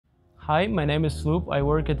Hi, my name is Sloop. I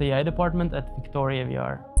work at the AI department at Victoria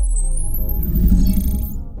VR.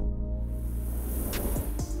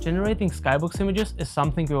 Generating skybox images is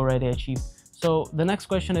something we already achieved. So the next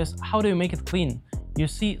question is, how do you make it clean? You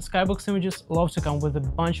see, skybox images love to come with a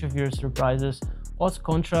bunch of weird surprises, odd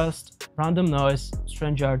contrast, random noise,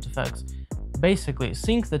 strange artifacts. Basically,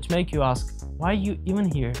 things that make you ask, why are you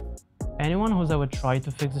even here? Anyone who's ever tried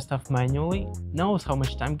to fix this stuff manually knows how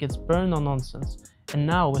much time gets burned on nonsense. And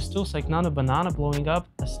now, with tools like Nano Banana blowing up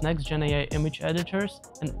as next-gen AI image editors,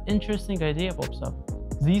 an interesting idea pops up.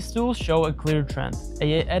 These tools show a clear trend.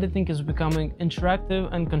 AI editing is becoming interactive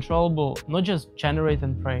and controllable, not just generate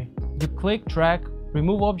and pray. You click, drag,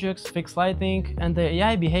 remove objects, fix lighting, and the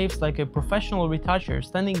AI behaves like a professional retoucher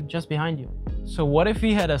standing just behind you. So what if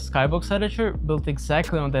we had a skybox editor built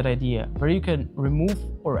exactly on that idea, where you can remove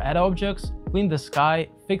or add objects, clean the sky,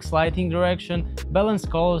 fix lighting direction, balance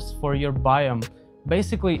colors for your biome,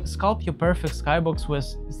 basically sculpt your perfect skybox with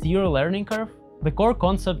zero learning curve? The core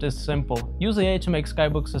concept is simple. Use AI to make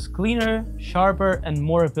skyboxes cleaner, sharper, and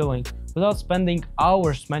more appealing, without spending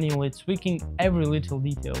hours manually tweaking every little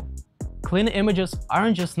detail. Clean images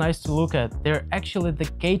aren't just nice to look at, they're actually the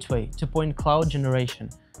gateway to point cloud generation.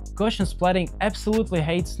 Gaussian splatting absolutely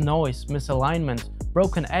hates noise, misalignment,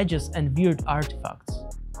 broken edges, and weird artifacts.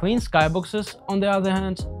 Clean skyboxes, on the other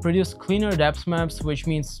hand, produce cleaner depth maps, which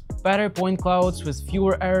means better point clouds with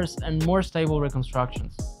fewer errors and more stable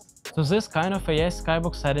reconstructions. So this kind of AI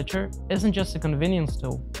skybox editor isn't just a convenience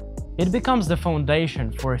tool. It becomes the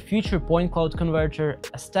foundation for a future point cloud converter,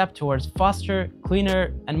 a step towards faster,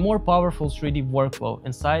 cleaner, and more powerful 3D workflow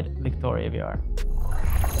inside Victoria VR.